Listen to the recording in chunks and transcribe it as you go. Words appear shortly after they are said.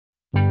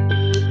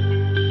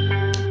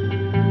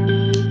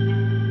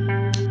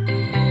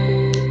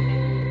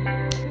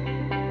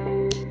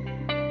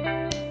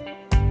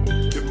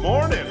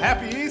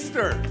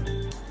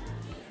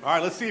All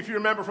right, let's see if you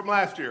remember from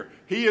last year.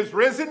 He is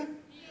risen.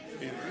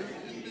 He is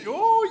risen.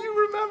 Oh,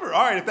 you remember.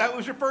 All right, if that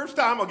was your first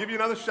time, I'll give you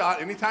another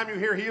shot. Anytime you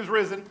hear he is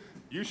risen,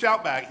 you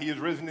shout back, he is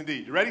risen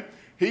indeed. You ready?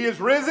 He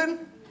is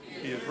risen.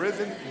 He is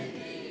risen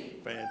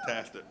indeed.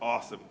 Fantastic.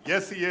 Awesome.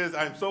 Yes, he is.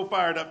 I'm so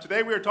fired up.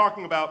 Today we are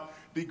talking about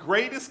the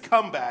greatest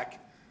comeback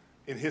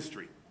in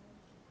history.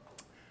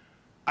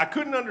 I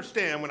couldn't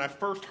understand when I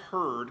first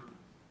heard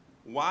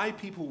why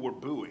people were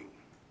booing.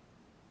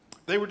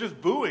 They were just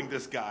booing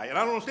this guy, and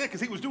I don't understand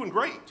because he was doing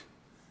great.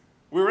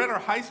 We were at our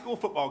high school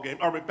football game,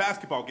 or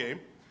basketball game,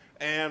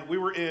 and we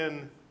were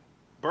in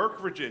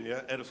Burke,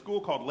 Virginia, at a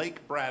school called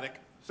Lake Braddock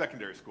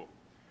Secondary School.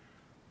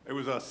 It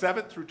was a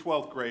 7th through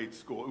 12th grade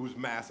school. It was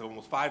massive,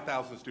 almost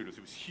 5,000 students.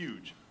 It was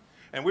huge.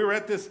 And we were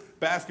at this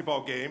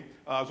basketball game.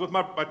 I was with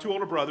my two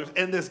older brothers,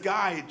 and this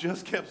guy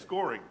just kept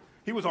scoring.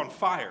 He was on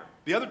fire.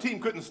 The other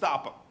team couldn't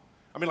stop him.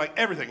 I mean, like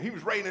everything. He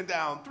was raining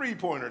down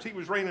three-pointers. He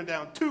was raining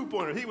down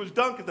two-pointers. He was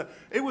dunking.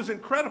 It was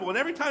incredible. And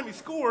every time he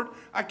scored,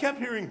 I kept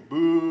hearing,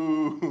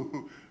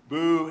 boo,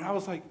 boo. And I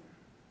was like,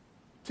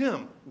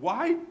 Tim,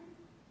 why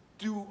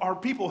do our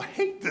people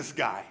hate this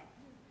guy?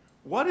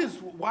 Why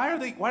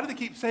do they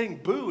keep saying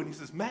boo? And he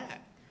says,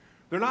 Matt,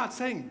 they're not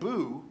saying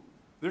boo.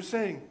 They're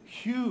saying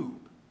Hube,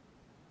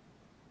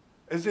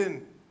 as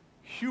in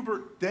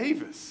Hubert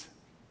Davis.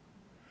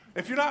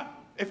 If you're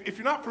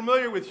not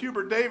familiar with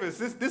Hubert Davis,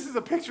 this is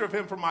a picture of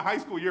him from my high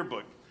school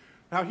yearbook.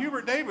 Now,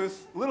 Hubert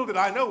Davis, little did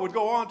I know, would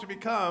go on to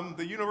become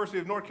the University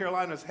of North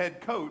Carolina's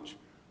head coach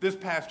this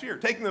past year,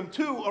 taking them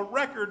to a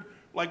record,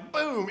 like,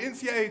 boom,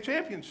 NCAA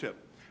championship.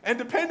 And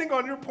depending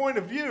on your point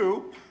of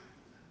view,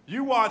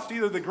 you watched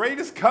either the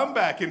greatest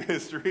comeback in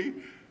history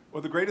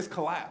or the greatest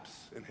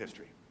collapse in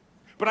history.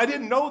 But I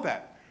didn't know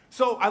that.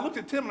 So I looked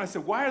at Tim and I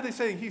said, why are they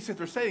saying he? He said,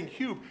 they're saying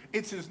Hube.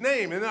 It's his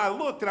name. And then I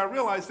looked and I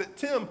realized that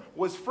Tim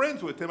was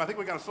friends with him. I think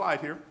we got a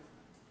slide here.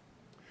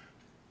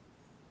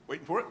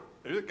 Waiting for it.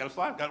 There it is. Got a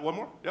slide. Got one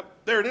more. Yep.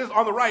 There it is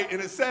on the right. And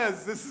it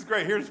says, this is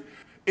great.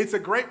 It's a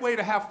great way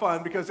to have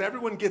fun because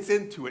everyone gets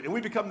into it. And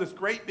we become this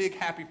great, big,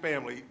 happy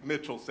family,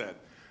 Mitchell said.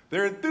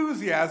 Their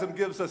enthusiasm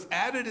gives us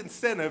added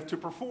incentive to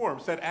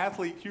perform, said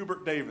athlete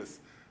Hubert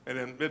Davis. And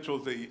then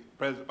Mitchell's the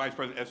vice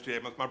president of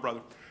SGA, that's my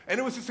brother. And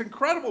it was this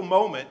incredible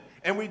moment,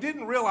 and we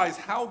didn't realize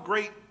how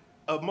great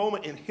a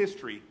moment in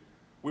history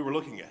we were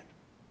looking at.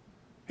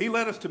 He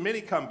led us to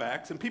many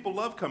comebacks, and people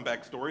love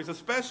comeback stories,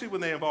 especially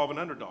when they involve an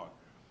underdog,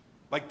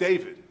 like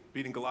David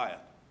beating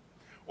Goliath,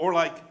 or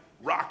like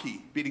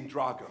Rocky beating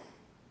Drago,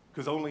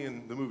 because only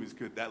in the movies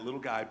could that little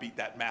guy beat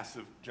that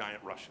massive,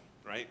 giant Russian,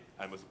 right?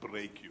 I must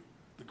break you.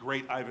 The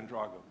great Ivan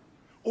Drago.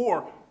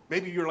 Or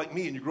maybe you're like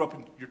me and you grew up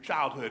in your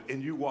childhood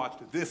and you watched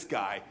this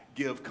guy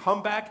give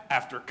comeback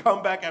after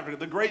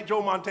the great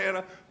Joe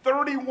Montana,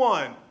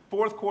 31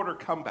 fourth quarter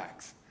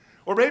comebacks.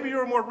 Or maybe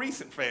you're a more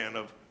recent fan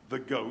of the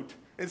GOAT,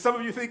 and some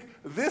of you think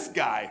this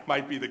guy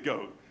might be the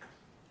GOAT,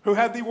 who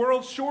had the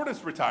world's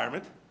shortest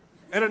retirement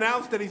and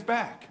announced that he's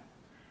back.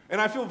 And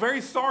I feel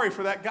very sorry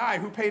for that guy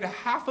who paid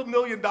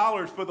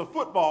 $500,000 for the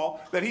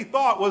football that he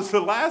thought was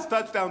the last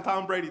touchdown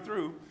Tom Brady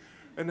threw,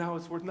 and now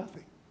it's worth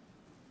nothing.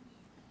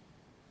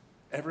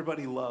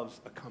 Everybody loves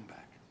a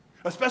comeback,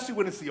 especially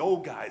when it's the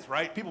old guys,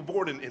 right? People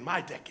born in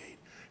my decade,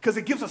 because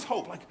it gives us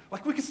hope.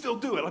 Like we can still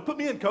do it. Like, put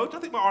me in, coach. I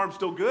think my arm's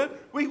still good.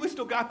 We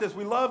still got this.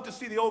 We love to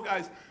see the old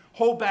guys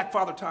hold back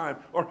Father Time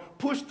or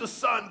push the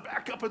sun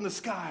back up in the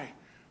sky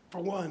for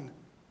one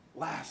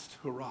last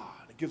hurrah.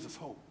 It gives us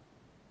hope.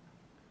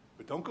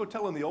 But don't go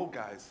telling the old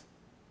guys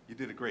you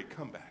did a great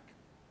comeback.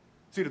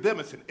 See, to them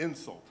it's an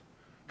insult,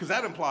 because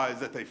that implies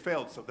that they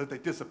failed, so that they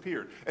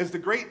disappeared. As the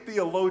great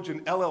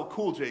theologian LL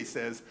Cool J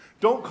says,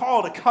 don't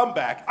call it a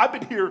comeback. I've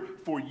been here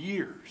for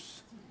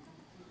years.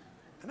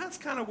 And that's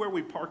kind of where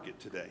we park it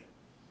today.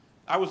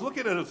 I was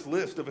looking at this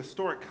list of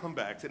historic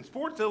comebacks, and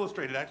Sports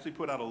Illustrated actually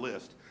put out a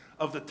list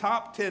of the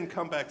top 10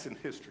 comebacks in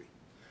history.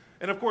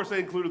 And of course, they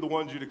included the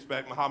ones you'd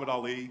expect: Muhammad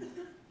Ali,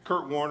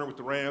 Kurt Warner with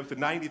the Rams, the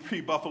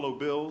 '93 Buffalo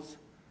Bills.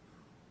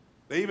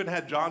 They even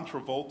had John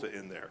Travolta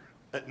in there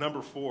at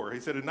number 4. He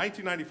said in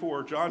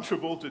 1994, John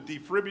Travolta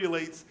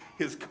defibrillates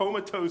his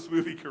comatose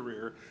movie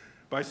career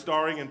by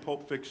starring in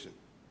Pulp Fiction.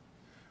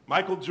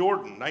 Michael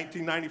Jordan,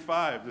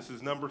 1995, this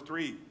is number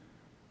 3,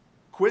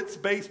 quits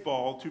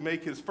baseball to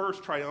make his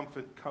first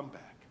triumphant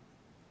comeback.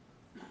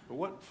 But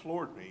what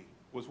floored me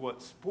was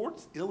what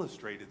Sports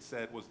Illustrated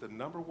said was the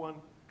 #1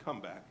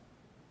 comeback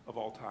of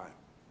all time.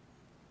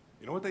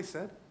 You know what they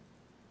said?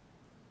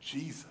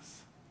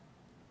 Jesus.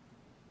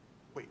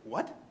 Wait,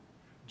 what?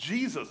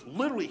 Jesus,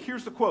 literally,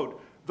 here's the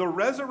quote: the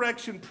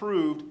resurrection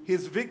proved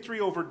his victory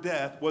over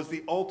death was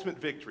the ultimate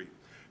victory.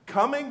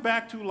 Coming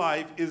back to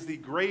life is the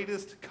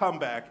greatest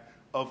comeback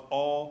of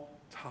all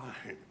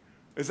time.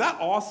 Is that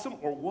awesome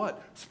or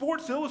what?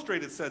 Sports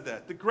Illustrated said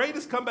that. The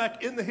greatest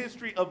comeback in the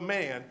history of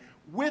man,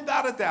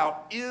 without a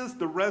doubt, is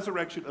the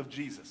resurrection of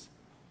Jesus.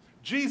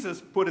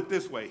 Jesus put it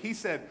this way. He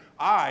said,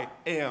 I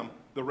am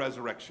the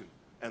resurrection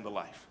and the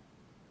life.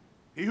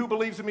 He who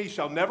believes in me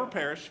shall never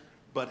perish,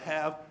 but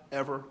have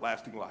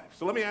everlasting life.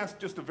 So let me ask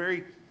just a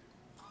very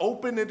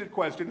open-ended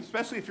question,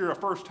 especially if you're a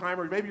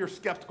first-timer, maybe you're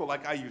skeptical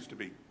like I used to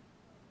be.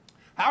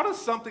 How does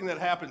something that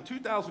happened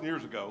 2,000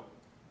 years ago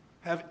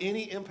have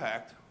any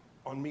impact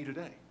on me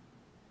today?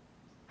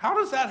 How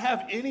does that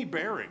have any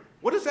bearing?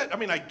 What is that? I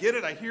mean, I get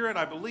it, I hear it,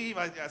 I believe,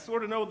 I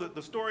sort of know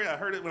the story, I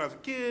heard it when I was a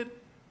kid.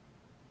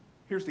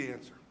 Here's the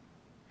answer.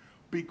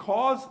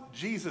 Because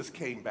Jesus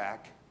came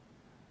back,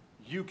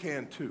 you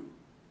can too.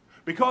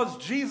 Because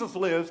Jesus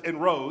lives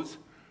and rose,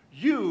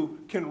 you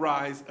can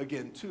rise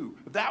again too.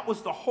 That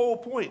was the whole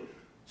point.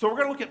 So we're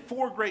going to look at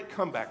 4 great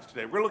comebacks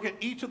today. We're going to look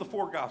at each of the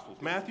 4 Gospels,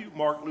 Matthew,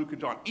 Mark, Luke, and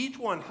John. Each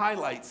one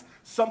highlights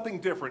something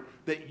different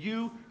that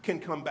you can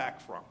come back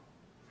from.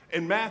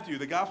 In Matthew,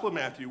 the Gospel of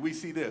Matthew, we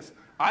see this.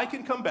 I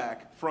can come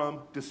back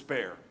from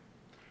despair.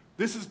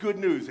 This is good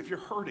news. If you're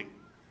hurting,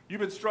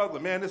 you've been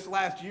struggling, man, this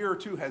last year or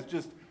 2 has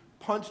just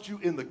punched you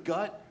in the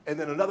gut, and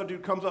then another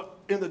dude comes up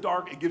in the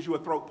dark and gives you a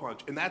throat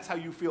punch. And that's how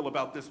you feel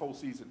about this whole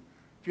season.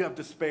 If you have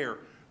despair,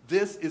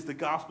 this is the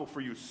gospel for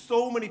you.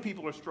 So many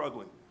people are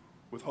struggling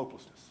with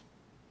hopelessness,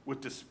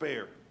 with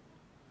despair,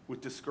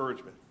 with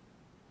discouragement,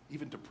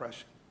 even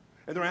depression.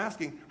 And they're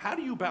asking, how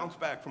do you bounce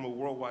back from a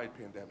worldwide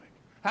pandemic?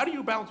 How do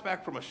you bounce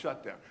back from a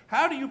shutdown?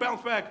 How do you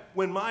bounce back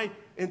when my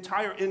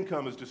entire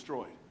income is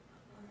destroyed?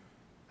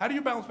 How do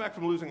you bounce back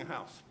from losing a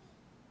house?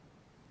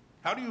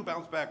 How do you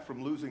bounce back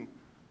from losing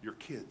your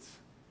kids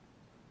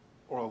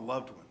or a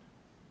loved one?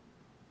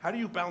 How do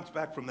you bounce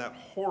back from that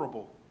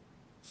horrible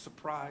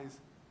surprise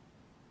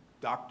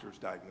doctor's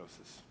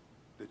diagnosis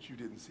that you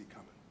didn't see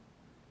coming?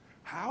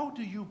 How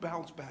do you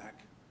bounce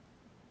back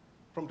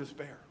from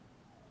despair?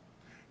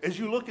 As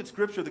you look at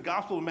Scripture, the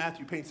Gospel of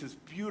Matthew paints this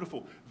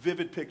beautiful,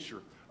 vivid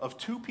picture of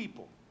 2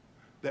 people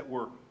that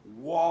were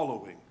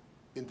wallowing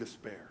in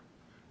despair.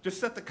 Just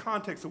set the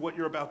context of what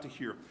you're about to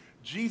hear.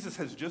 Jesus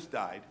has just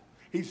died.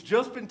 He's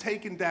just been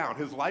taken down,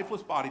 his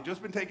lifeless body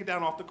just been taken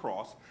down off the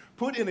cross,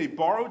 put in a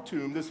borrowed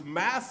tomb, this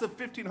massive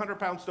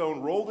 1,500-pound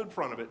stone rolled in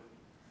front of it,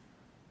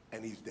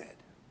 and he's dead.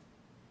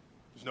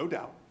 There's no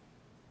doubt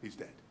he's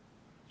dead.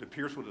 He's been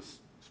pierced with a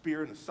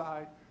spear in the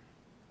side,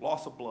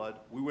 loss of blood.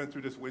 We went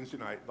through this Wednesday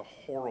night, the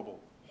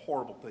horrible,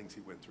 horrible things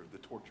he went through, the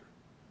torture.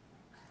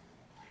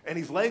 And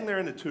he's laying there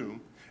in the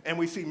tomb, and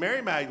we see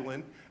Mary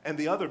Magdalene and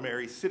the other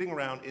Mary sitting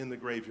around in the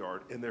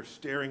graveyard, and they're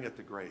staring at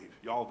the grave.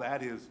 Y'all,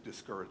 that is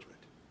discouragement.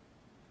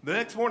 The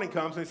next morning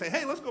comes, and they say,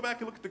 hey, let's go back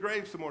and look at the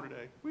grave some more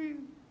today. Whee!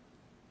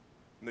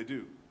 And they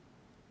do.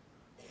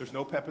 There's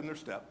no pep in their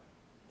step.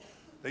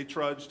 They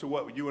trudge to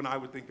what you and I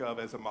would think of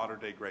as a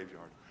modern-day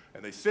graveyard.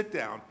 And they sit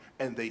down,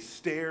 and they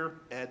stare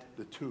at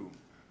the tomb.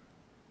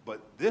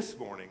 But this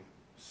morning,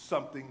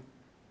 something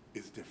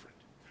is different.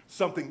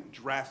 Something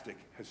drastic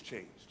has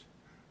changed.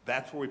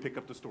 That's where we pick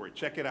up the story.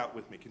 Check it out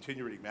with me.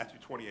 Continue reading, Matthew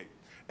 28.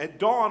 At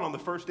dawn on the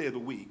first day of the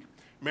week,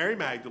 Mary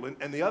Magdalene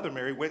and the other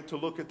Mary went to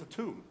look at the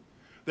tomb.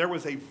 There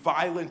was a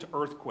violent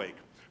earthquake,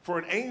 for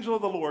an angel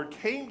of the Lord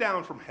came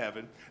down from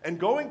heaven and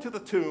going to the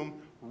tomb,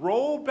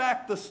 rolled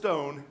back the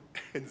stone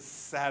and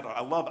sat on it.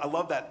 I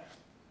love that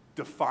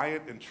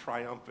defiant and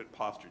triumphant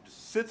posture.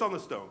 Just sits on the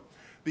stone.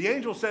 The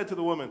angel said to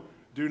the woman,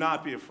 do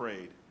not be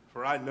afraid,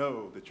 for I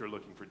know that you're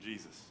looking for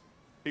Jesus.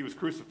 He was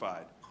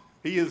crucified.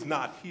 He is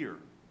not here.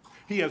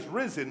 He has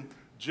risen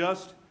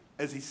just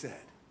as he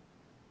said.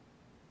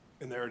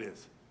 And there it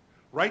is.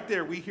 Right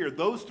there we hear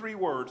those 3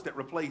 words that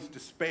replace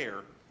despair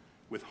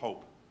with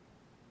hope.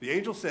 The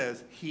angel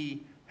says,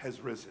 he has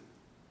risen.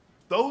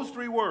 Those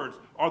 3 words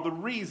are the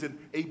reason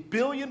 1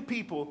 billion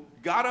people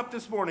got up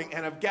this morning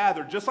and have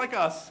gathered, just like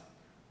us,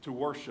 to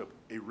worship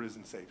a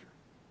risen Savior.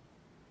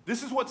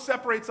 This is what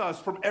separates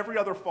us from every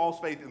other false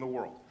faith in the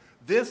world.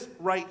 This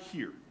right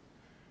here.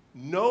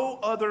 No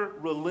other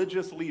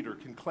religious leader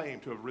can claim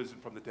to have risen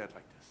from the dead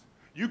like this.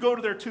 You go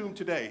to their tomb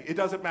today, it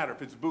doesn't matter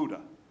if it's Buddha,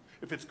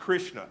 if it's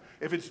Krishna,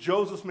 if it's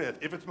Joseph Smith,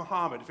 if it's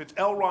Muhammad, if it's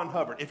L. Ron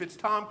Hubbard, if it's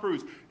Tom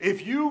Cruise,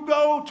 if you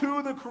go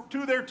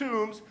to their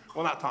tombs,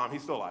 well, not Tom,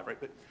 he's still alive, right?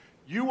 But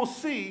you will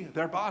see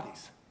their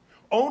bodies.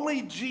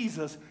 Only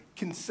Jesus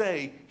can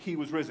say he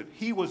was risen.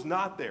 He was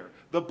not there.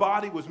 The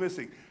body was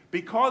missing.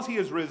 Because he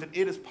is risen,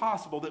 it is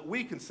possible that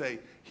we can say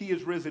he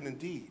is risen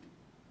indeed.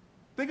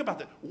 Think about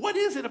that. What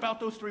is it about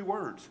those 3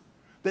 words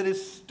that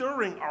is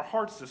stirring our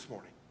hearts this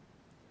morning?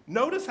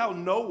 Notice how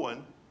no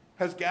one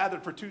has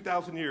gathered for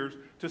 2,000 years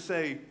to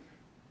say,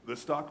 the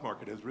stock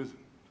market has risen.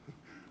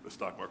 The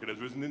stock market has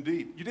risen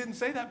indeed. You didn't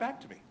say that back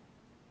to me,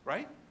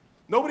 right?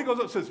 Nobody goes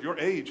up and says, your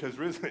age has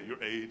risen.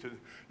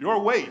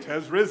 Your weight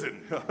has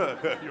risen.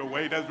 Your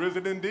weight has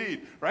risen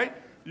indeed, right?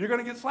 You're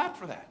going to get slapped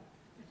for that.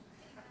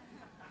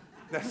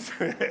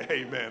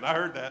 Amen. I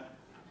heard that.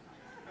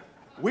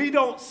 We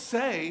don't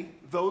say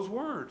those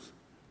words,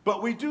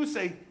 but we do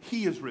say,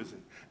 he is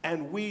risen.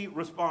 And we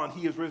respond,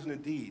 he is risen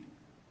indeed.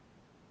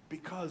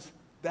 Because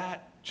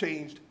that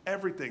changed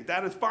everything.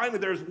 That is finally,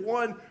 there's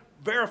one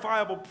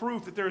verifiable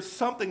proof that there is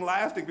something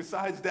lasting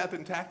besides death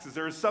and taxes.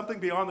 There is something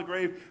beyond the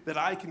grave that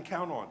I can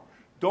count on.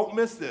 Don't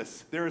miss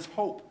this. There is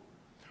hope.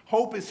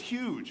 Hope is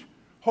huge.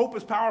 Hope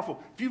is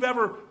powerful. If you've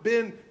ever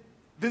been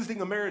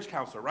visiting a marriage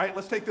counselor, right?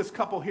 Let's take this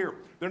couple here.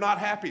 They're not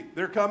happy.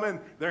 They're coming.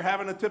 They're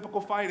having a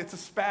typical fight. It's a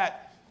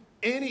spat.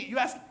 You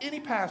ask any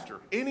pastor,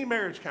 any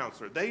marriage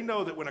counselor, they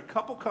know that when a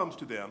couple comes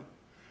to them,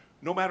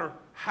 no matter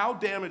how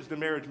damaged the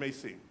marriage may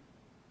seem,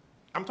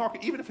 I'm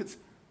talking even if it's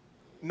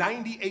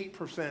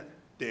 98%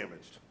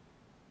 damaged,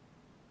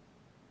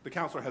 the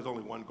counselor has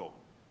only one goal,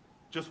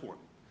 just one.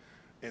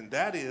 And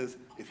that is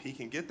if he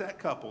can get that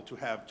couple to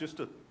have just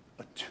a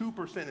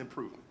 2%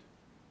 improvement,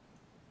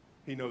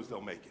 he knows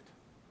they'll make it.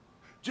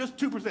 Just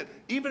 2%,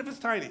 even if it's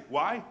tiny.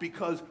 Why?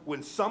 Because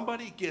when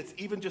somebody gets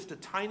even just the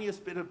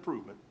tiniest bit of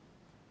improvement,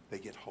 they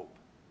get hope.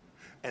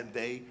 And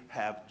they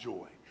have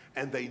joy.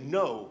 And they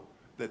know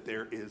that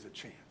there is a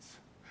chance.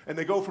 And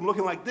they go from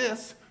looking like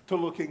this to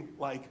looking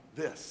like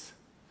this.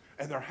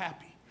 And they're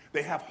happy.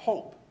 They have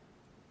hope.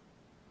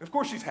 And of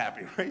course she's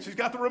happy, right? She's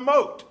got the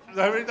remote.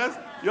 I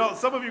mean,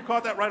 some of you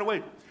caught that right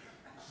away.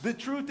 The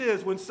truth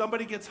is, when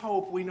somebody gets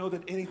hope, we know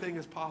that anything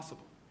is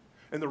possible.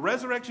 And the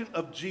resurrection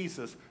of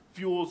Jesus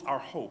fuels our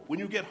hope. When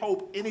you get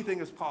hope, anything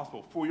is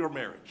possible for your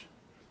marriage.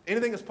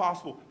 Anything is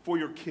possible for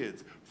your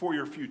kids, for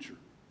your future.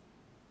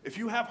 If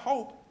you have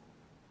hope,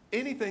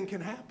 anything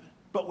can happen.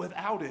 But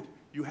without it,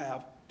 you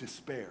have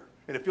despair.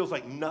 And it feels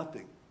like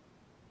nothing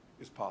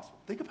is possible.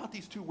 Think about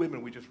these two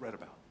women we just read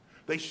about.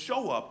 They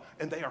show up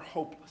and they are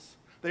hopeless.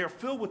 They are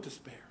filled with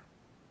despair.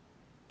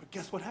 But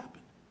guess what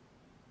happened?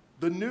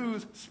 The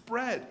news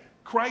spread.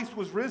 Christ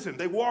was risen.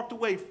 They walked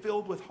away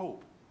filled with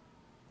hope.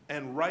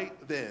 And right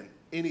then,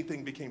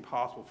 anything became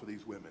possible for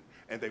these women.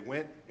 And they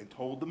went and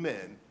told the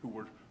men who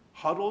were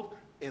huddled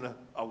in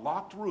a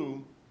locked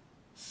room,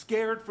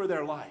 scared for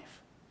their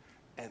life.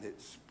 And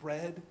it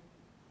spread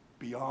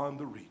beyond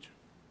the region.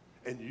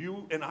 And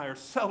you and I are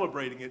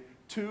celebrating it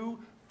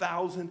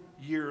 2,000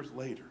 years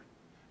later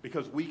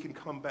because we can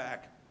come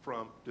back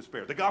from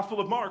despair. The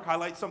Gospel of Mark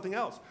highlights something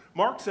else.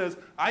 Mark says,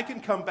 I can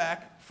come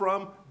back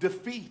from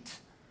defeat.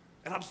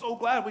 And I'm so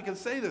glad we can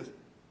say this.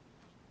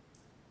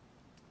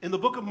 In the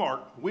book of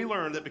Mark, we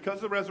learn that because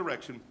of the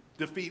resurrection,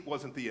 defeat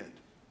wasn't the end.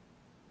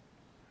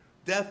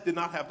 Death did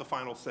not have the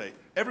final say.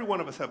 Every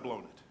one of us have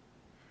blown it.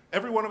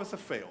 Every one of us have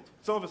failed.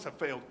 Some of us have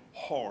failed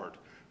hard,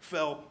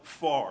 fell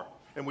far,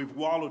 and we've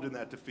wallowed in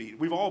that defeat.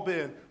 We've all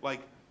been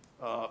like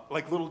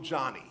little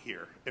Johnny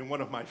here in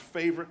one of my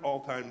favorite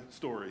all-time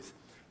stories.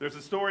 There's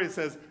a story that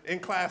says, in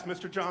class,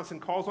 Mr. Johnson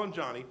calls on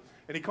Johnny,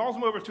 and he calls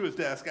him over to his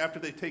desk after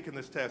they've taken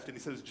this test, and he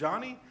says,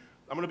 Johnny,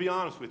 I'm going to be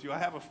honest with you. I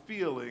have a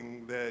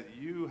feeling that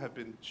you have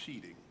been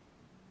cheating.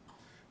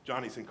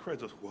 Johnny's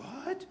incredulous.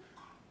 What?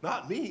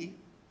 Not me.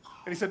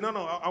 And he said, no,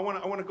 I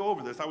want to go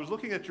over this. I was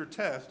looking at your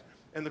test,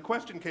 and the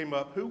question came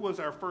up, who was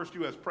our first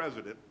U.S.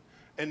 president?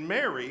 And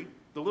Mary,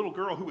 the little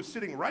girl who was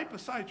sitting right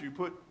beside you,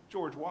 put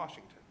George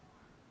Washington.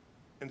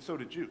 And so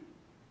did you.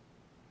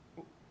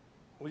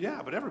 Well,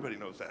 yeah, but everybody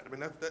knows that. I mean,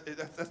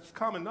 that's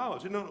common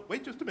knowledge. No,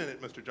 wait just a minute,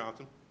 Mr.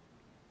 Johnson.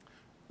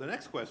 The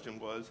next question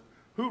was,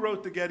 who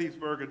wrote the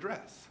Gettysburg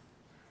Address?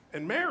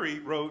 And Mary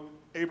wrote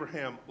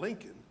Abraham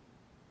Lincoln,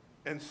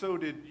 and so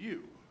did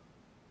you.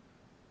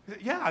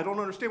 Yeah, I don't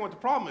understand what the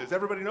problem is.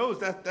 Everybody knows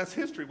that's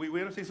history. We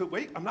understand. So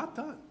wait, I'm not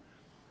done.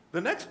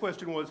 The next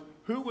question was,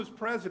 who was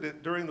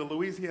president during the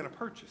Louisiana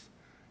Purchase?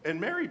 And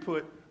Mary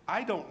put,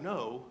 I don't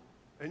know,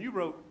 and you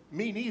wrote,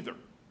 me neither.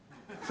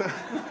 So,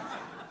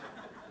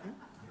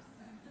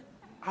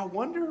 I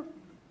wonder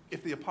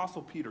if the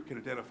Apostle Peter can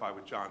identify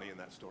with Johnny in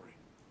that story.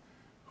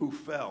 Who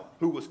fell,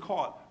 who was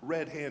caught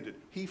red-handed.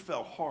 He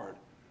fell hard.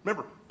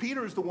 Remember,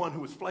 Peter is the one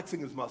who was flexing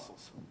his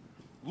muscles.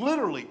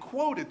 Literally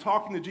quoted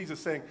talking to Jesus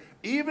saying,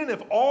 even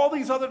if all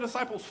these other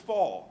disciples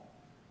fall,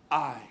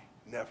 I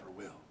never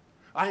will.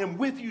 I am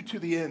with you to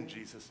the end,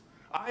 Jesus.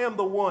 I am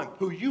the one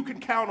who you can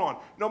count on.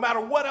 No matter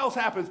what else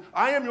happens,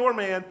 I am your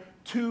man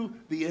to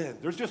the end.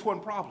 There's just one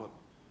problem.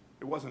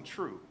 It wasn't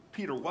true.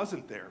 Peter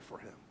wasn't there for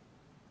him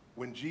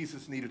when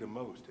Jesus needed him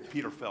most, and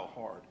Peter fell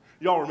hard.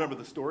 Y'all remember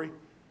the story?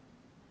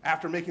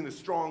 After making the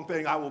strong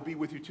thing, I will be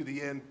with you to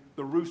the end,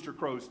 the rooster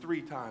crows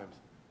 3 times,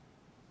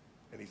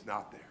 and he's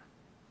not there.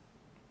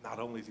 Not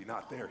only is he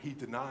not there, he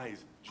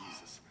denies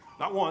Jesus.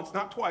 Not once,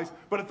 not twice,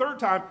 but a 3rd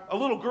time, a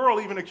little girl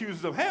even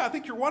accuses him, hey, I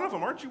think you're one of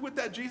them. Aren't you with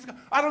that Jesus guy?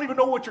 I don't even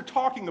know what you're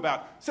talking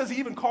about. Says he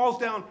even calls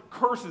down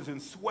curses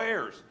and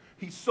swears.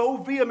 He's so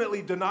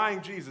vehemently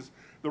denying Jesus.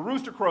 The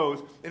rooster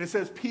crows, and it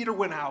says Peter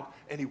went out,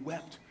 and he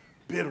wept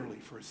bitterly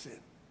for his sin.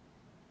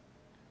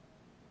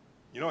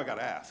 You know, I got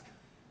to ask,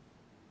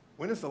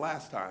 when is the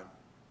last time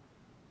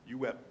you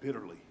wept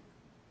bitterly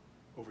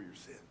over your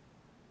sin?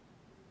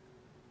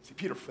 See,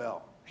 Peter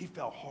fell. He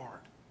fell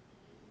hard.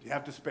 Do you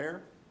have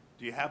despair?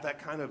 Do you have that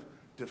kind of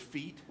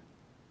defeat?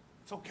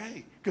 It's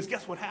okay, because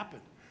guess what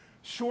happened?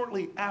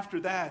 Shortly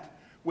after that,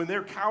 when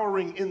they're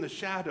cowering in the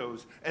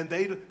shadows and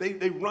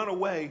they run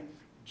away,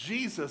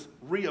 Jesus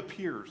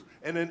reappears,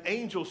 and an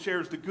angel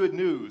shares the good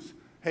news.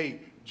 Hey,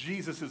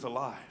 Jesus is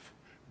alive.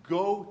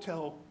 Go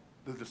tell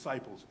the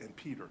disciples and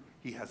Peter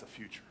he has a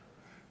future.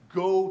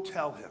 Go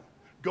tell him.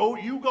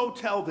 You go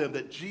tell them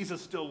that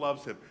Jesus still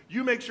loves him.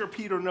 You make sure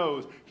Peter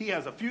knows he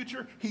has a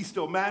future, he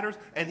still matters,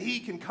 and he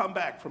can come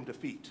back from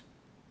defeat.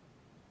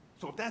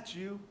 So if that's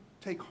you,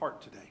 take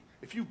heart today.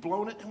 If you've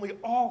blown it, and we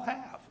all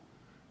have,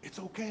 it's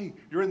okay.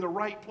 You're in the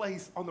right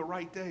place on the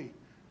right day.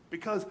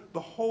 Because the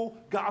whole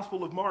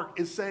Gospel of Mark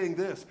is saying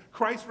this.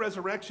 Christ's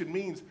resurrection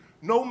means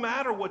no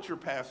matter what your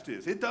past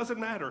is, it doesn't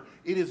matter.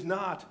 It is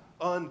not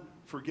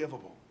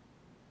unforgivable.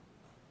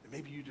 And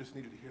maybe you just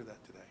needed to hear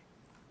that today.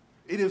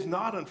 It is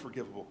not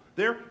unforgivable.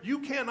 You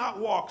cannot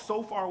walk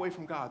so far away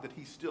from God that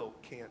he still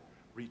can't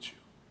reach you.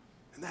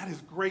 And that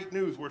is great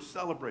news. We're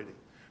celebrating.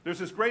 There's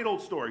this great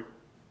old story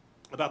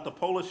about the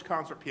Polish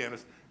concert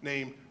pianist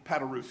named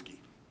Paderewski.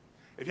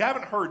 If you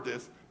haven't heard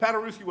this,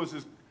 Paderewski was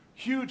this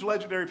huge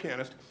legendary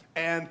pianist,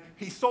 and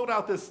he sold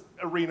out this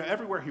arena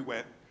everywhere he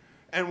went.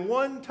 And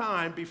one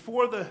time,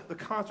 before the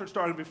concert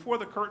started, before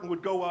the curtain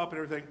would go up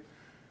and everything,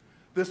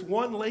 this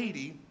one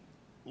lady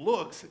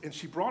looks, and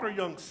she brought her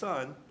young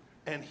son,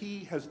 and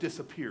he has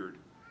disappeared.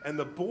 And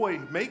the boy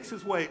makes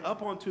his way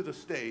up onto the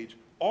stage,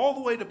 all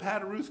the way to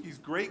Paderewski's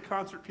great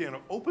concert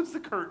piano, opens the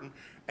curtain,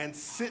 and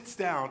sits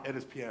down at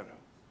his piano.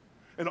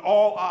 And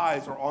all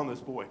eyes are on this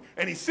boy.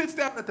 And he sits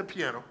down at the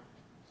piano.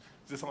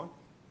 Is this on?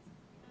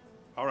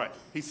 All right.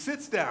 He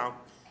sits down,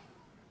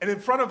 and in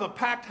front of a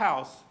packed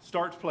house,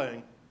 starts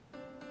playing.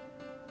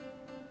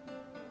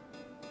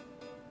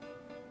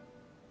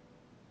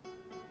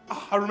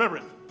 Oh, I remember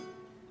it.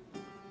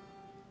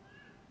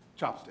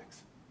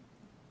 Chopsticks.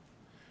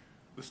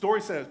 The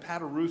story says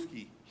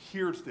Paderewski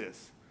hears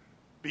this,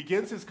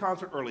 begins his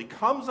concert early,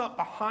 comes up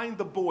behind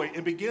the boy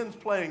and begins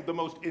playing the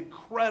most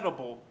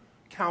incredible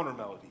counter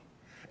melody.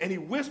 And he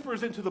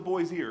whispers into the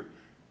boy's ear,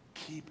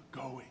 "Keep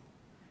going.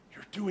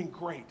 You're doing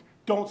great.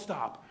 Don't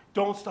stop.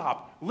 Don't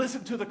stop.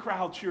 Listen to the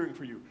crowd cheering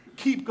for you.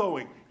 Keep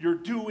going. You're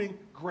doing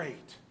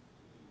great."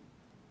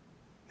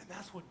 And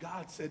that's what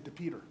God said to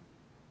Peter.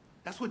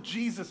 That's what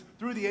Jesus,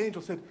 through the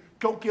angel, said.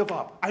 Don't give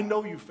up. I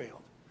know you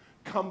failed.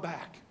 Come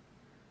back.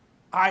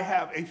 I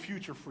have a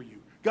future for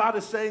you. God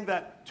is saying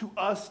that to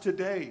us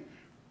today.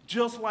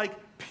 Just like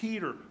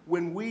Peter,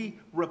 when we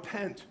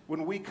repent,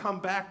 when we come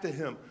back to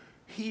him,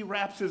 he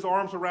wraps his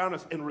arms around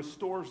us and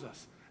restores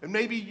us. And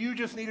maybe you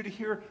just needed to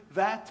hear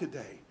that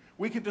today.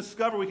 We can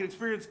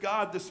experience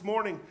God this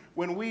morning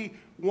when we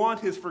want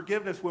his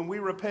forgiveness, when we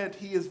repent.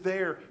 He is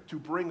there to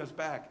bring us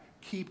back.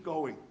 Keep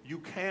going. You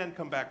can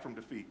come back from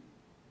defeat.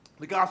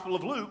 The Gospel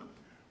of Luke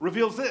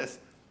reveals this.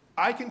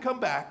 I can come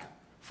back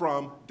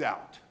from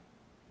doubt.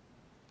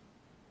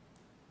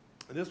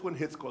 And this one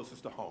hits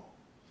closest to home.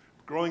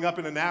 Growing up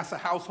in a NASA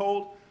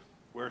household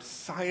where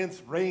science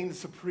reigned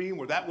supreme,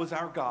 where that was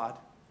our God,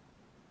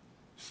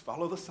 just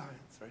follow the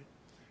science, right?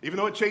 Even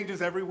though it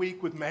changes every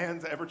week with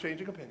man's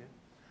ever-changing opinion,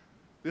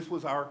 this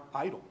was our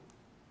idol.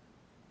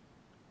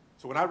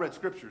 So when I read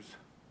scriptures,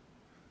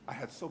 I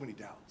had so many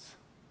doubts.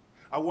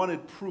 I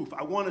wanted proof.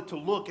 I wanted to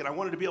look and I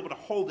wanted to be able to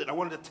hold it. I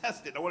wanted to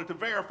test it. I wanted to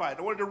verify it.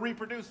 I wanted to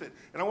reproduce it.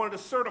 And I wanted to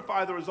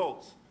certify the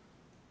results.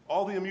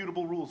 All the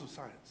immutable rules of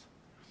science.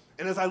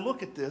 And as I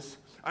look at this,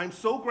 I'm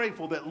so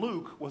grateful that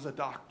Luke was a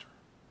doctor.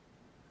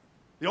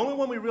 The only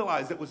one we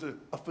realize that was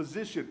a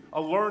physician,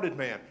 a learned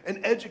man,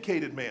 an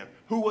educated man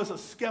who was a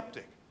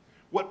skeptic.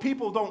 What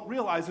people don't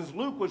realize is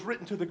Luke was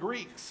written to the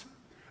Greeks.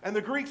 And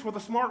the Greeks were the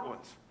smart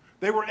ones.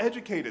 They were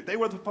educated. They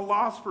were the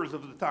philosophers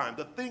of the time,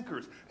 the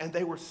thinkers, and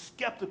they were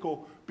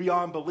skeptical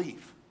beyond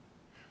belief.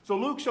 So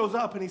Luke shows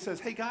up and he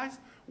says, hey guys,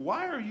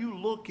 why are you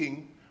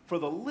looking for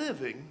the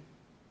living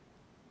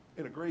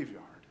in a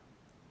graveyard?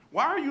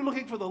 Why are you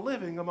looking for the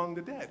living among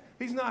the dead?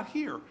 He's not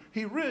here.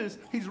 He's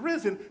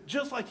risen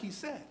just like he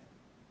said.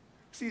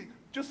 See,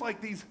 just like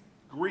these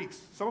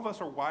Greeks, some of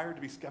us are wired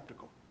to be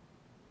skeptical.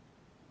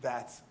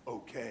 That's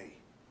okay.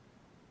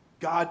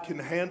 God can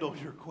handle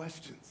your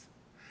questions.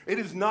 It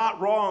is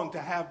not wrong to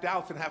have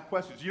doubts and have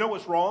questions. You know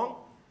what's wrong?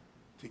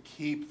 To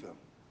keep them.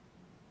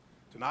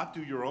 To not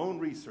do your own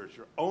research,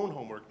 your own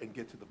homework, and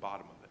get to the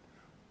bottom of it.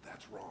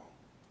 That's wrong.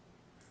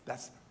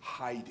 That's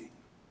hiding.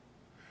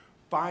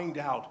 Find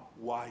out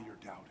why you're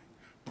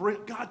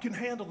doubting. God can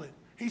handle it.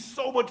 He's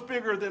so much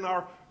bigger than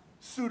our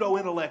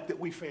pseudo-intellect that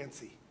we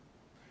fancy.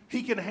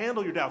 He can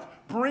handle your doubts.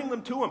 Bring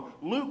them to him.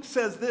 Luke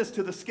says this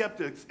to the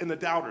skeptics and the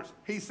doubters.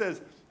 He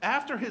says,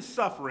 after his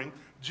suffering,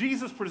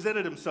 Jesus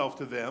presented himself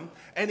to them,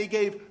 and he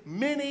gave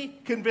many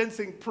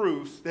convincing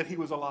proofs that he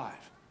was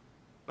alive.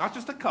 Not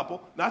just a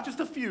couple, not just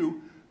a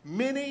few,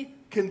 many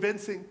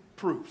convincing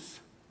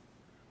proofs.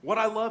 What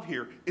I love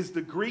here is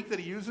the Greek that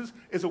he uses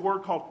is a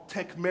word called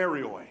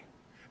tekmerioi,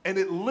 and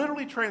it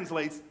literally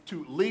translates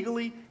to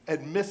legally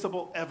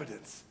admissible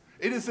evidence.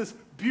 It is this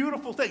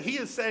beautiful thing. He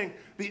is saying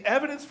the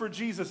evidence for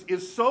Jesus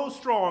is so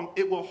strong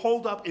it will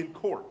hold up in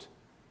court.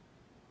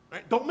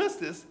 Right? Don't miss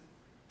this.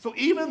 So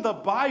even the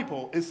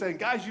Bible is saying,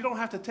 guys, you don't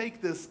have to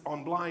take this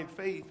on blind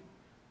faith.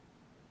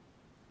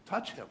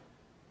 Touch him.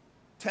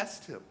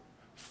 Test him.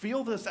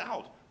 Feel this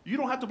out. You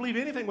don't have to believe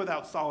anything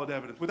without solid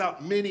evidence,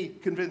 without many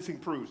convincing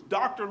proofs.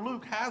 Dr.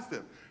 Luke has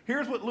them.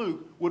 Here's what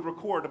Luke would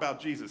record about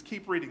Jesus.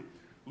 Keep reading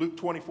Luke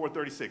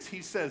 24:36.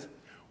 He says,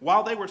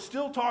 while they were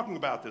still talking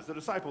about this, the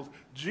disciples,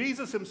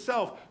 Jesus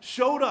himself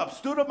showed up,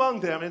 stood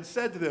among them, and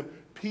said to them,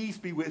 peace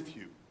be with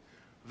you.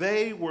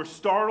 They were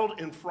startled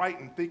and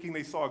frightened, thinking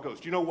they saw a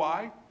ghost. You know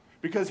why?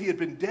 Because he had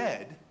been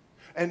dead,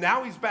 and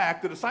now he's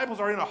back. The disciples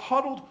are in a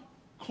huddled,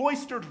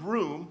 cloistered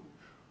room,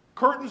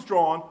 curtains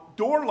drawn,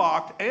 door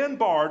locked and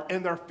barred,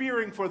 and they're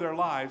fearing for their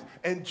lives.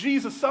 And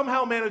Jesus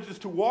somehow manages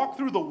to walk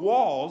through the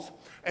walls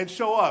and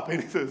show up.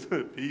 And he says,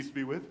 peace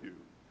be with you.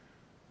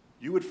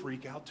 You would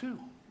freak out too.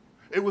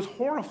 It was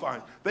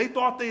horrifying. They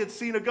thought they had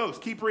seen a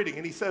ghost. Keep reading.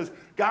 And he says,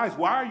 guys,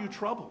 why are you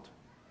troubled?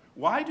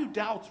 Why do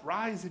doubts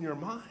rise in your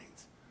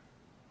minds?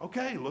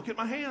 Okay, look at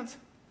my hands.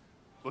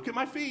 Look at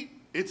my feet.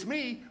 It's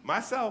me,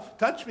 myself.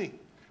 Touch me.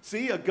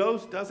 See, a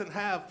ghost doesn't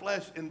have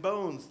flesh and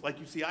bones like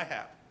you see I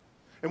have.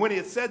 And when he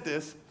had said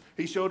this,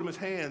 he showed him his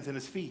hands and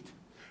his feet.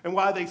 And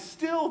while they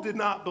still did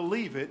not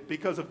believe it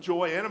because of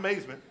joy and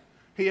amazement,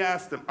 he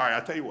asked them, all right,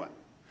 I'll tell you what.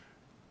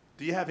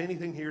 Do you have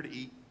anything here to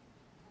eat?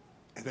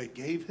 And they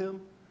gave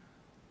him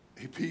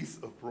a piece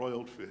of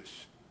broiled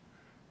fish.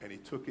 And he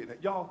took it.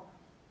 Y'all,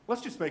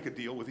 let's just make a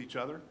deal with each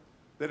other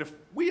that if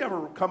we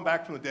ever come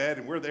back from the dead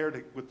and we're there,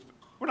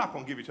 we're not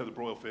going to give each other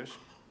broiled fish.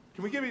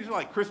 Can we give each other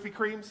like Krispy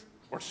Kremes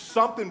or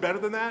something better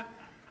than that?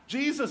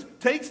 Jesus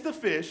takes the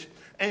fish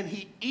and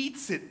he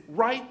eats it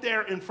right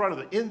there in front of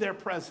them, in their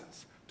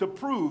presence, to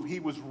prove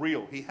he was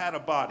real. He had a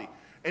body.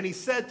 And he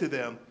said to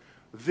them,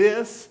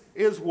 this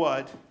is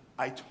what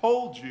I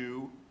told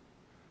you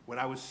when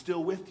I was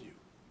still with you.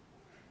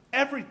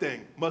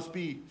 Everything must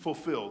be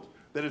fulfilled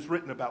that is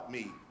written about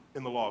me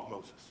in the law of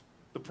Moses,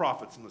 the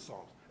prophets and the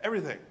Psalms.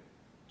 Everything.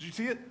 Did you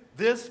see it?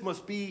 This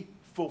must be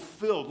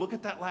fulfilled. Look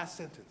at that last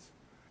sentence.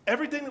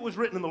 Everything that was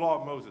written in the law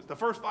of Moses, the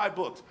first 5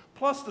 books,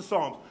 plus the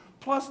Psalms,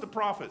 plus the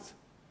prophets.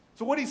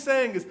 So what he's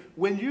saying is,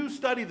 when you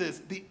study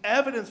this, the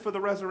evidence for the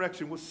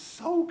resurrection was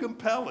so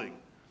compelling,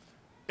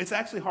 it's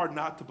actually hard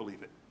not to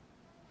believe it.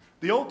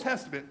 The Old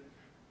Testament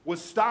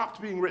was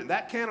stopped being written.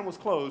 That canon was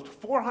closed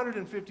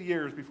 450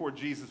 years before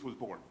Jesus was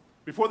born,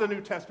 before the New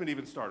Testament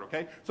even started,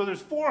 okay? So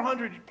there's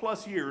 400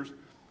 plus years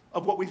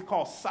of what we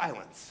call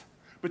silence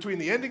between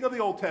the ending of the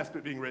Old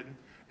Testament being written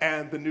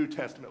and the New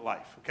Testament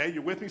life, okay?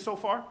 You with me so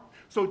far?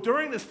 So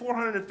during this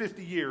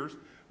 450 years,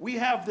 we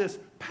have this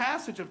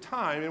passage of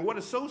time, and what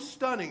is so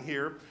stunning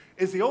here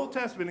is the Old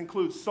Testament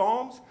includes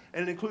Psalms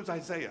and it includes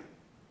Isaiah.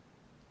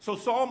 So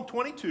Psalm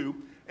 22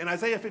 and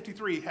Isaiah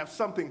 53 have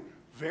something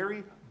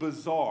very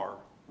bizarre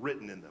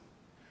written in them.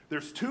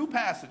 There's 2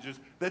 passages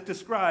that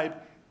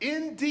describe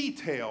in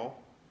detail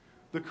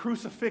the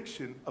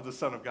crucifixion of the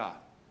Son of God.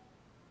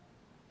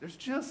 There's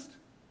just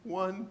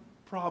one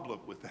problem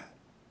with that.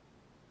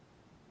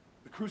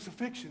 The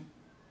crucifixion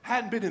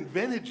hadn't been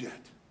invented yet.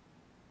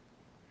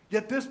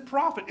 Yet this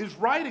prophet is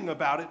writing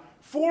about it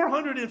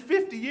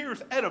 450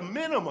 years at a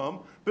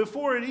minimum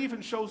before it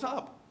even shows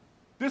up.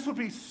 This would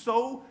be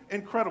so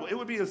incredible. It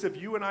would be as if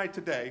you and I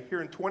today,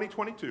 here in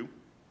 2022,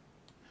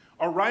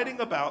 are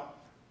writing about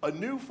a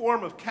new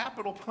form of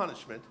capital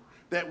punishment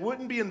that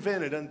wouldn't be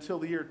invented until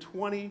the year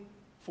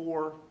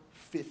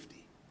 2450.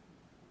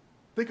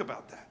 Think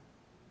about that.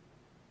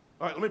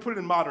 All right, let me put it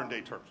in modern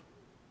day terms.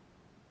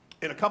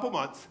 In a couple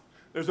months,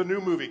 there's a new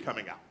movie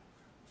coming out,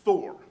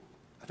 Thor.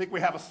 I think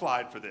we have a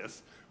slide for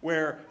this,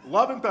 where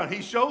Love and Thunder,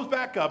 he shows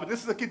back up, and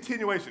this is a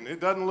continuation. It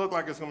doesn't look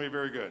like it's going to be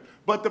very good.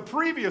 But the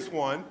previous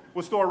one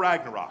was Thor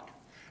Ragnarok.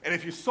 And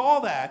if you saw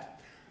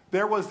that,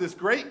 there was this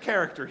great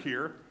character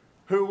here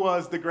who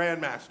was the Grand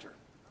Master.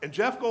 And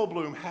Jeff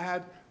Goldblum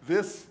had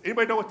this,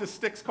 anybody know what this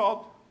stick's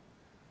called?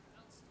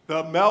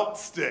 The melt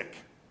stick.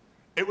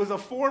 It was a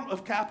form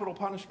of capital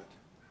punishment.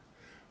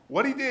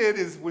 What he did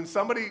is when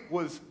somebody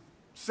was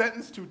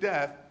sentenced to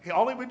death,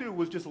 all he would do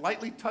was just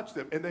lightly touch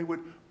them, and they would,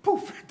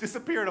 poof,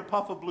 disappear in a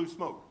puff of blue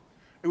smoke.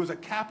 It was a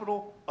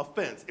capital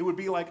offense. It would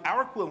be like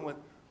our equivalent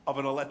of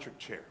an electric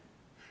chair.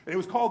 And it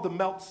was called the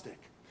melt stick.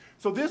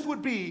 So this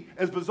would be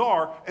as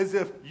bizarre as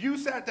if you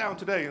sat down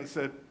today and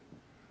said,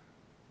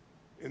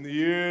 in the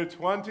year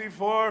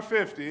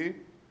 2450,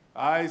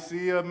 I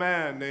see a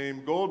man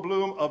named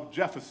Goldblum of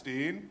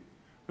Jeffestein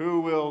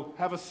who will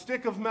have a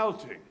stick of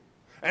melting,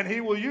 and he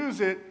will use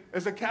it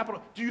as a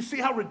capital. Do you see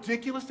how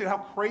ridiculous and how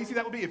crazy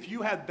that would be if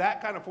you had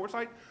that kind of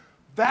foresight?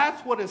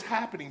 That's what is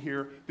happening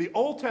here. The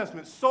Old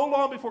Testament, so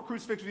long before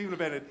crucifixion was even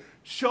invented,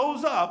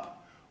 shows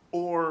up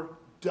or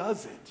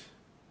does it.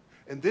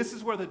 And this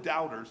is where the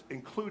doubters,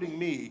 including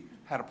me,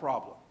 had a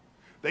problem.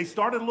 They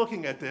started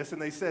looking at this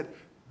and they said,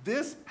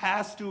 this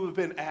has to have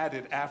been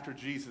added after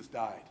Jesus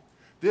died.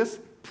 This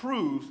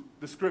proves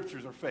the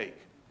scriptures are fake.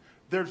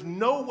 There's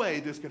no way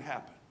this could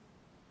happen.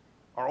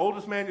 Our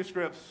oldest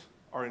manuscripts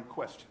are in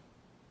question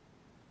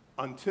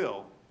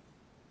until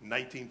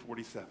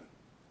 1947,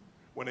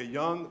 when a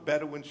young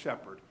Bedouin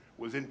shepherd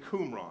was in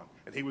Qumran,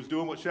 and he was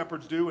doing what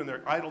shepherds do in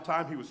their idle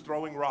time. He was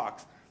throwing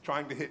rocks,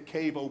 trying to hit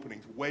cave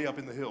openings way up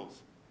in the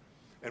hills.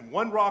 And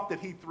one rock that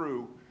he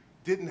threw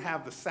didn't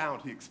have the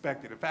sound he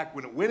expected. In fact,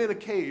 when it went in a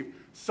cave,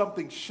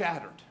 something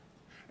shattered.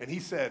 And he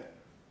said,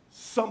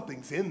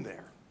 something's in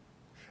there.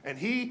 And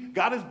he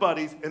got his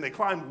buddies, and they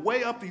climbed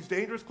way up these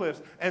dangerous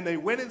cliffs, and they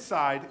went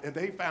inside, and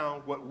they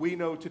found what we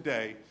know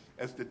today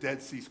as the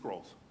Dead Sea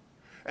Scrolls.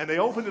 And they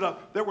opened it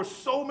up. There were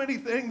so many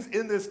things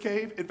in this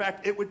cave. In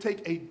fact, it would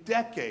take a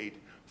decade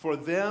for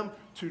them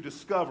to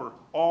discover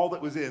all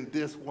that was in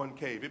this one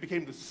cave. It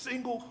became the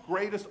single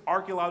greatest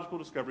archaeological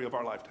discovery of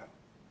our lifetime.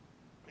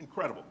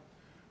 Incredible.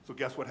 So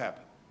guess what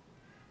happened?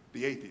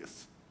 The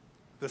atheists,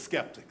 the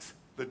skeptics,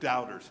 the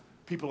doubters,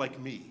 people like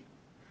me,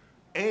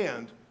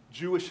 and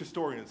Jewish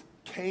historians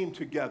came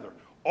together.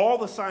 All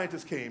the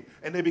scientists came,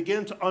 and they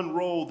began to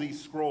unroll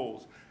these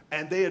scrolls.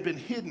 And they had been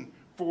hidden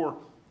for,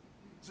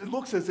 it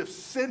looks as if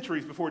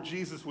centuries before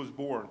Jesus was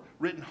born,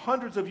 written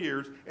hundreds of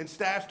years and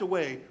stashed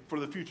away for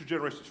the future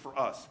generations, for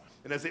us.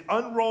 And as they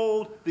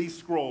unrolled these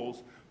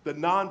scrolls, the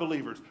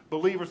non-believers,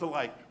 believers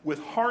alike, with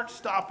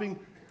heart-stopping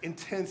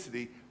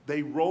intensity,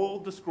 they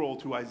rolled the scroll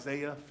to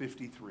Isaiah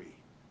 53,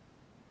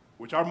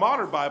 which our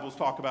modern Bibles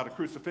talk about a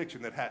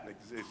crucifixion that hadn't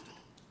existed.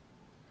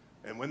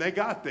 And when they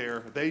got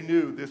there, they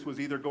knew this was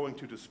either going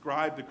to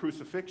describe the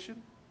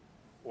crucifixion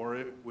or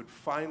it would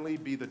finally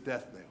be the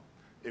death nail.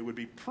 It would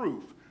be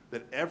proof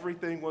that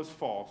everything was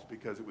false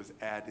because it was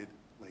added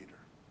later.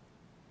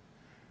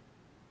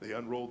 They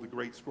unrolled the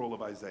great scroll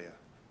of Isaiah,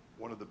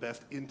 one of the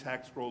best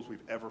intact scrolls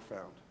we've ever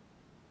found.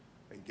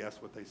 And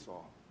guess what they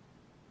saw?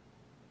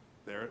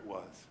 There it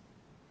was,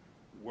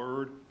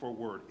 word for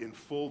word, in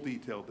full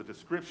detail, the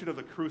description of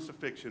the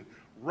crucifixion,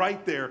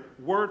 right there,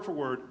 word for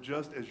word,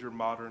 just as your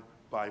modern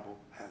Bible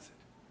has it.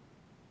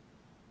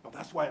 Well,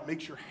 that's why it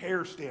makes your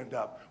hair stand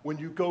up when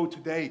you go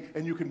today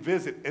and you can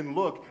visit and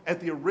look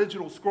at the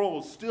original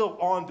scrolls still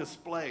on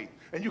display.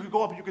 And you can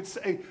go up and you can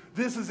say,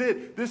 this is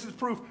it. This is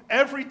proof.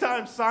 Every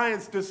time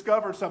science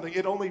discovers something,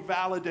 it only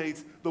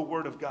validates the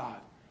Word of God.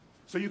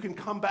 So you can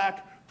come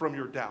back from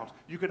your doubt.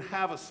 You can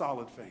have a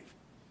solid faith.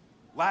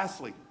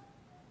 Lastly,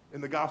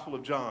 in the Gospel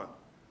of John,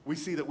 we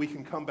see that we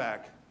can come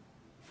back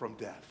from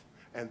death.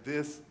 And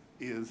this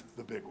is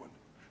the big one.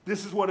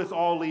 This is what it's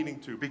all leading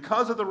to.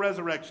 Because of the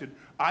resurrection,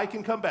 I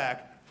can come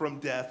back from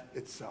death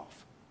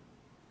itself.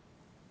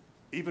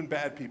 Even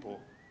bad people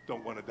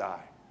don't want to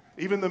die.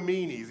 Even the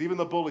meanies, even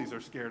the bullies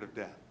are scared of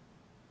death.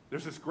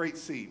 There's this great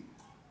scene.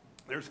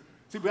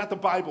 See, we got the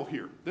Bible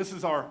here. This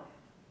is our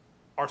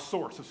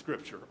source of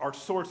Scripture, our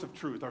source of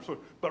truth.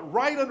 But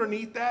right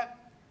underneath that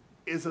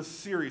is a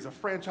series, a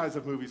franchise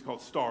of movies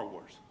called Star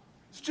Wars.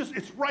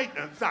 It's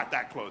not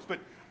that close, but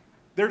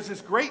there's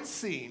this great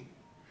scene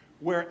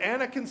where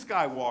Anakin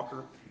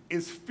Skywalker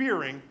is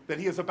fearing that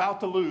he is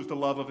about to lose the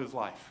love of his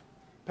life,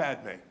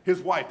 Padme,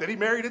 his wife, that he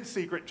married in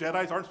secret.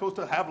 Jedis aren't supposed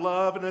to have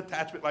love and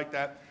attachment like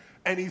that.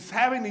 And he's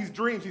having these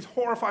dreams, these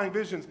horrifying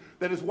visions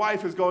that his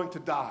wife is going to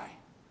die.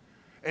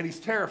 And he's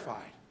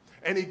terrified.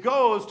 And he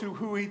goes to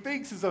who he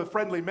thinks is a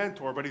friendly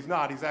mentor, but he's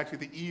not. He's actually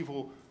the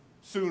evil,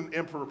 soon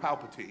Emperor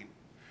Palpatine.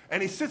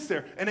 And he sits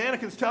there, and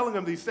Anakin's telling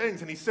him these things,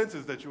 and he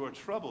senses that you are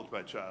troubled,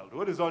 my child.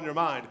 What is on your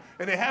mind?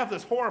 And they have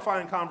this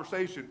horrifying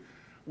conversation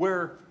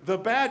where the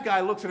bad guy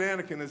looks at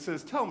Anakin and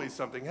says, tell me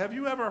something. Have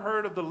you ever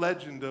heard of the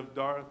legend of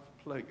Darth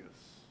Plagueis?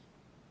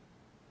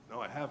 No,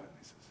 I haven't,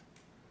 he says.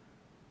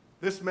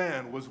 This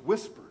man was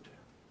whispered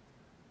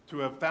to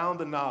have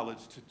found the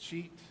knowledge to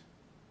cheat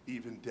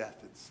even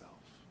death itself.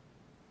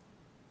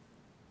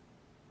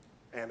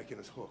 Anakin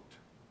is hooked.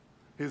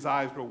 His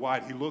eyes grow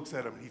wide. He looks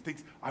at him and he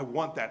thinks, I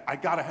want that. I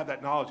got to have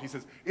that knowledge. He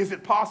says, is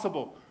it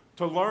possible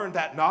to learn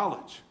that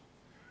knowledge?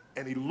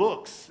 And he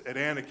looks at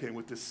Anakin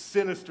with this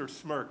sinister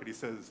smirk, and he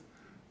says,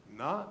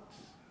 not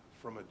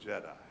from a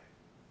Jedi.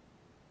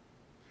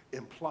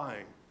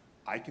 Implying,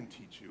 I can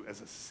teach you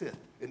as a Sith,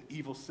 an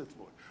evil Sith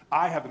Lord.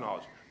 I have the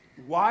knowledge.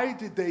 Why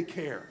did they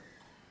care?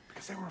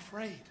 Because they were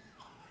afraid.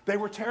 They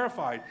were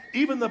terrified.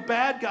 Even the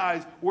bad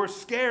guys were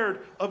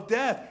scared of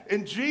death.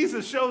 And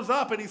Jesus shows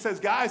up and he says,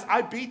 guys,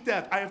 I beat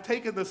death. I have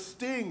taken the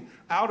sting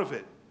out of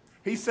it.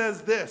 He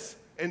says this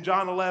in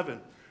John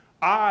 11,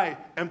 I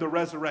am the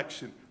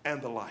resurrection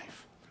and the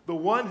life. The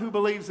one who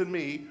believes in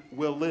me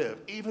will live,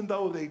 even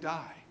though they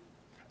die.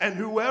 And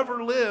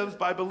whoever lives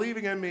by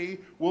believing in me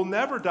will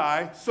never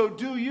die. So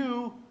do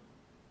you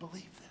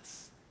believe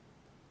this?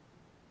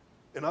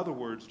 In other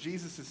words,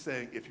 Jesus is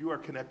saying, if you are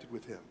connected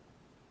with him,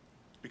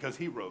 because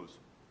he rose,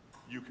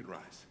 you can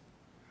rise.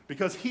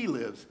 Because he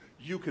lives,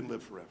 you can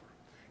live forever.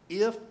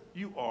 If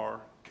you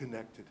are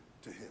connected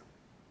to him.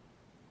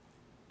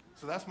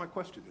 So that's my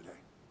question today.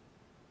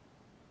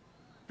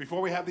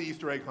 Before we have the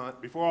Easter egg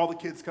hunt, before all the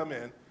kids come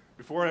in,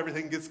 before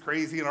everything gets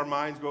crazy and our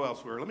minds go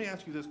elsewhere, let me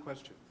ask you this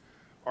question.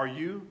 Are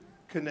you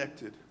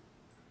connected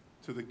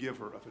to the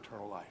giver of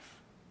eternal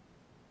life?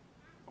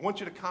 I want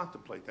you to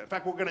contemplate that. In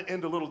fact, we're going to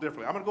end a little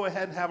differently. I'm going to go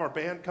ahead and have our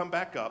band come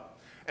back up.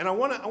 And I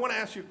want to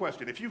ask you a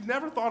question. If you've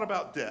never thought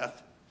about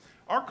death,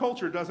 our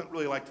culture doesn't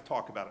really like to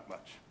talk about it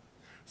much.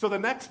 So the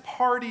next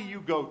party you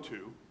go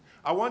to,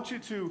 I want you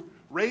to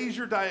raise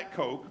your Diet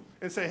Coke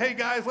and say, hey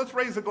guys, let's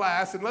raise a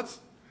glass and let's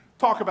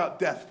talk about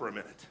death for a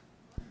minute.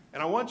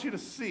 And I want you to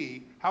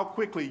see how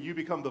quickly you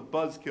become the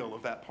buzzkill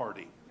of that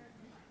party.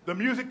 The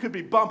music could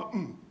be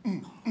bumping,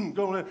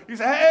 going in. You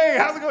say, hey,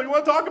 how's it going? You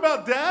want to talk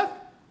about death?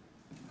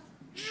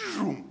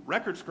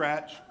 Record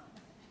scratch.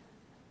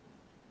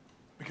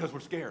 Because we're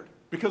scared.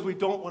 Because we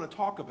don't want to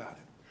talk about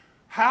it.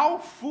 How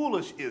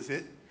foolish is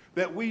it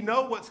that we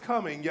know what's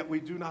coming, yet we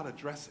do not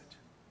address it?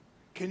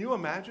 Can you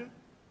imagine?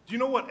 Do you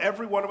know what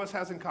every one of us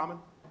has in common?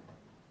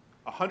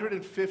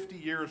 150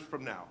 years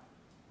from now,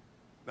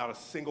 not a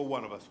single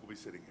one of us will be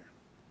sitting here.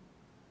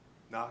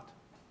 Not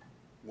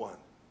one.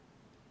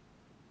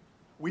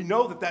 We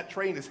know that that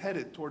train is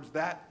headed towards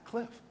that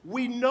cliff.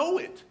 We know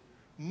it.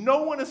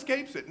 No one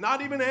escapes it,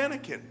 not even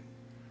Anakin.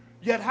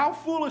 Yet how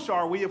foolish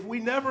are we if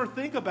we never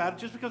think about it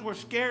just because we're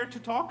scared to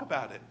talk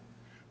about it?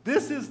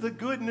 This is the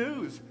good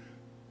news.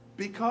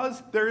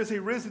 Because there is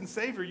a risen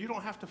Savior, you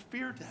don't have to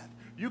fear death.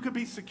 You can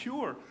be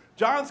secure.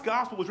 John's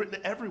gospel was written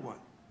to everyone.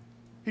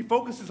 He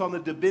focuses on the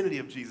divinity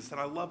of Jesus,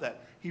 and I love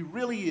that. He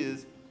really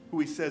is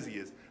who he says he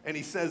is. And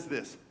he says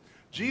this: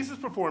 Jesus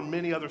performed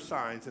many other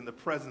signs in the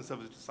presence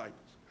of his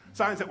disciples,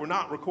 signs that were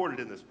not recorded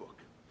in this book.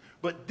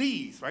 But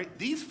these, right,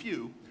 these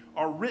few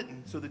are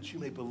written so that you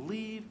may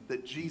believe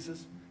that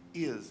Jesus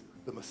is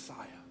the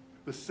Messiah,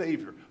 the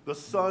Savior, the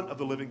Son of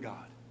the living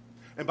God.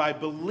 And by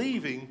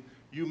believing,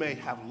 you may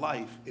have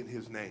life in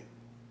his name.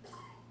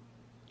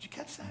 Did you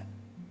catch that?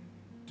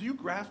 Do you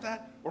grasp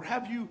that? Or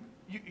have you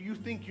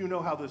think you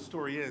know how this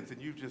story ends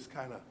and you just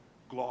kind of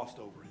glossed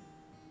over it?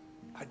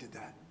 I did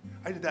that.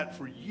 I did that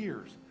for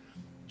years.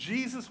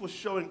 Jesus was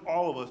showing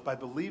all of us, by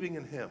believing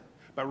in him,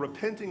 by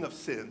repenting of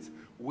sins,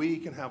 we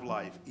can have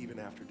life even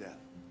after death.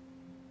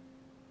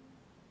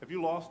 Have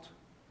you lost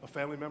a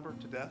family member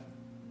to death?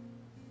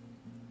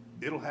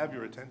 It'll have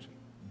your attention.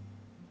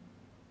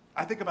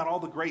 I think about all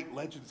the great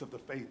legends of the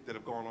faith that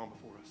have gone on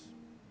before us.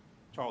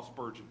 Charles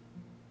Spurgeon,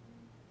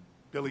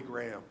 Billy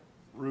Graham,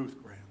 Ruth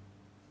Graham,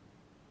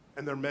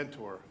 and their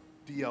mentor,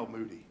 D.L.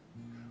 Moody,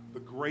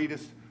 the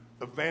greatest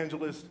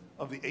evangelist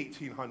of the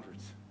 1800s.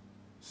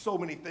 So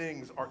many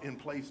things are in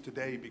place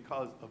today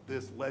because of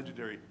this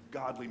legendary,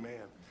 godly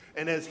man.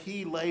 And as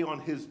he lay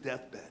on his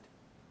deathbed,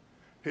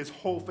 his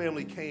whole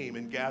family came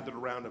and gathered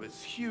around him,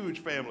 his huge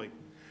family.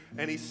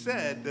 And he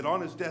said that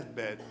on his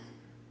deathbed,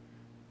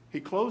 he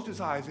closed his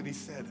eyes and he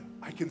said,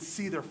 I can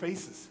see their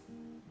faces.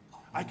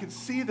 I can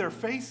see their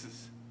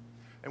faces.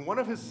 And one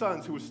of his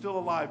sons, who was still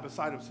alive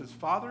beside him, says,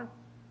 Father,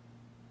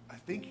 I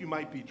think you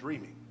might be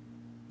dreaming.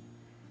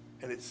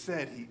 And it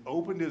said he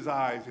opened his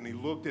eyes and he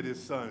looked at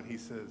his son. He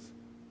says,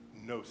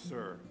 no,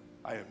 sir,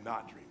 I am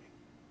not dreaming.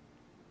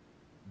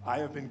 I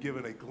have been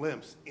given a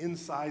glimpse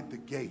inside the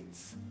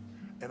gates,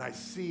 and I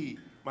see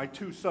my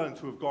two sons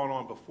who have gone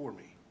on before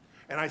me.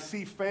 And I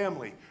see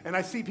family, and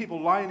I see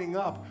people lining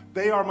up.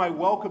 They are my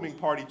welcoming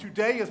party.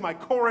 Today is my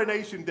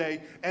coronation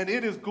day, and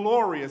it is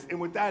glorious. And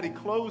with that, he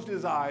closed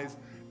his eyes,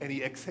 and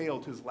he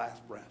exhaled his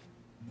last breath.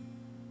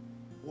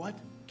 What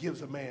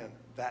gives a man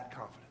that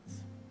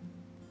confidence?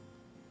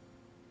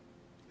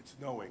 It's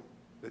knowing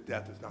that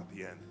death is not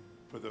the end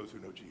for those who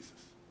know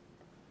Jesus.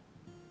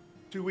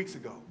 2 weeks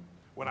ago,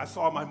 when I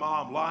saw my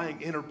mom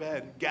lying in her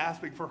bed,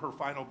 gasping for her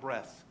final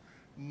breaths,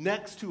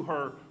 next to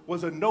her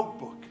was a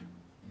notebook.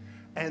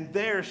 And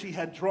there she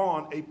had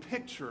drawn a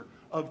picture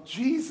of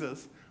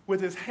Jesus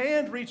with his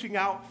hand reaching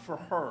out for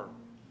her.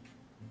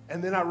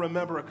 And then I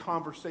remember a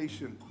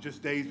conversation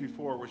just days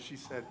before where she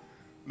said,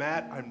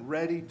 Matt, I'm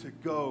ready to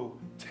go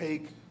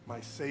take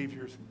my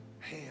Savior's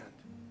hand.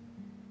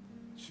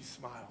 She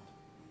smiled.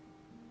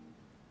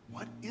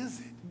 What is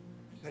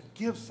it that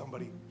gives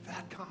somebody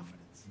that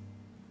confidence?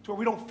 To where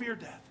we don't fear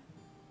death.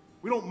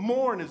 We don't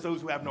mourn as those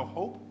who have no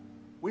hope.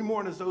 We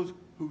mourn as those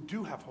who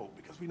do have hope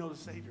because we know the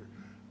Savior.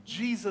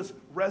 Jesus'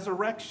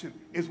 resurrection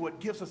is what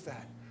gives us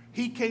that.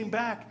 He came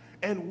back,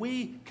 and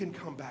we can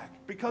come back.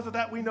 Because of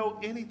that, we know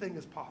anything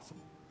is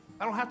possible.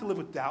 I don't have to live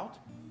with doubt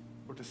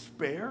or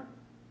despair.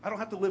 I don't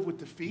have to live with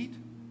defeat.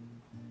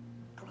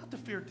 I don't have to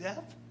fear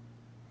death.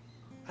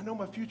 I know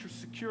my future is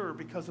secure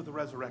because of the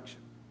resurrection.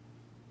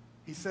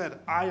 He said,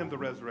 I am the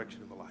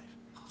resurrection and the life.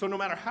 So no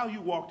matter how you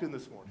walked in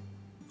this morning,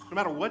 no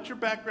matter what your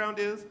background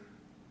is,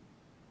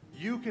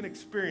 you can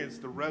experience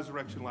the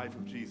resurrection life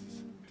of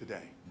Jesus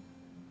today.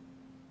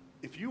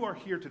 If you are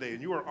here today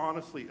and you are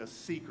honestly a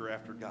seeker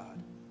after God,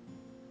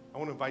 I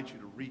want to invite you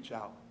to reach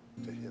out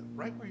to him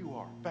right where you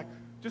are. In fact,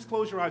 just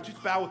close your eyes,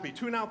 just bow with me,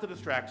 tune out the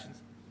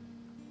distractions,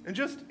 and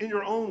just in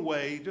your own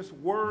way, just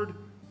word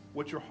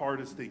what your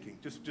heart is thinking.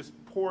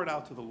 Just pour it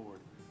out to the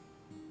Lord.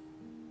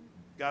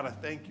 God, I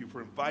thank you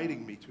for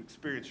inviting me to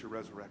experience your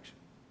resurrection.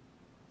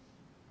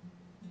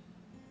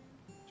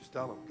 Just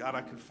tell him, God,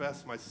 I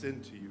confess my sin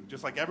to you.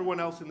 Just like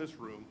everyone else in this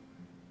room,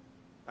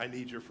 I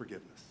need your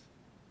forgiveness.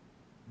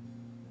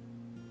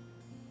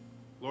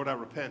 Lord, I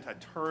repent. I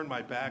turn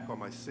my back on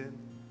my sin,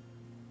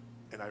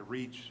 and I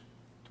reach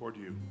toward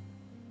you.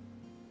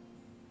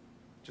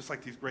 Just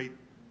like these great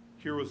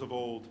heroes of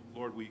old,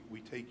 Lord, we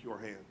take your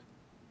hand,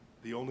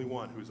 the only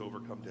one who's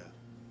overcome death.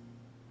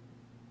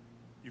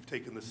 You've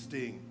taken the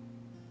sting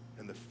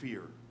and the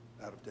fear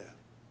out of death.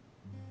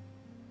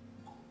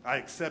 I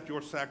accept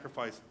your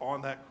sacrifice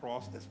on that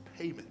cross as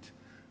payment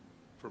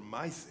for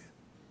my sin,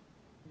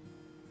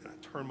 and I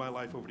turn my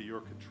life over to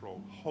your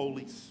control.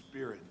 Holy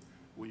Spirit,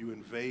 will you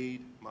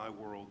invade my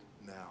world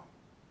now?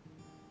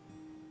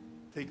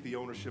 Take the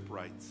ownership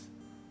rights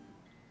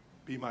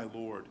Be my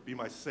Lord. Be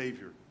my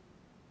Savior.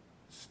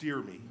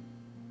 Steer me.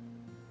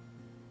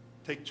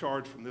 Take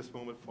charge from this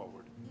moment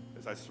forward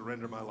as I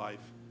surrender my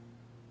life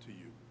to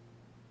you.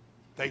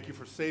 Thank you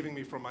for saving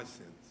me from my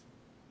sins.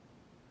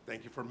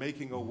 Thank you for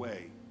making a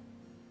way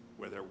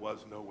where there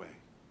was no way.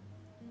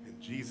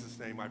 In Jesus'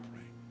 name I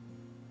pray.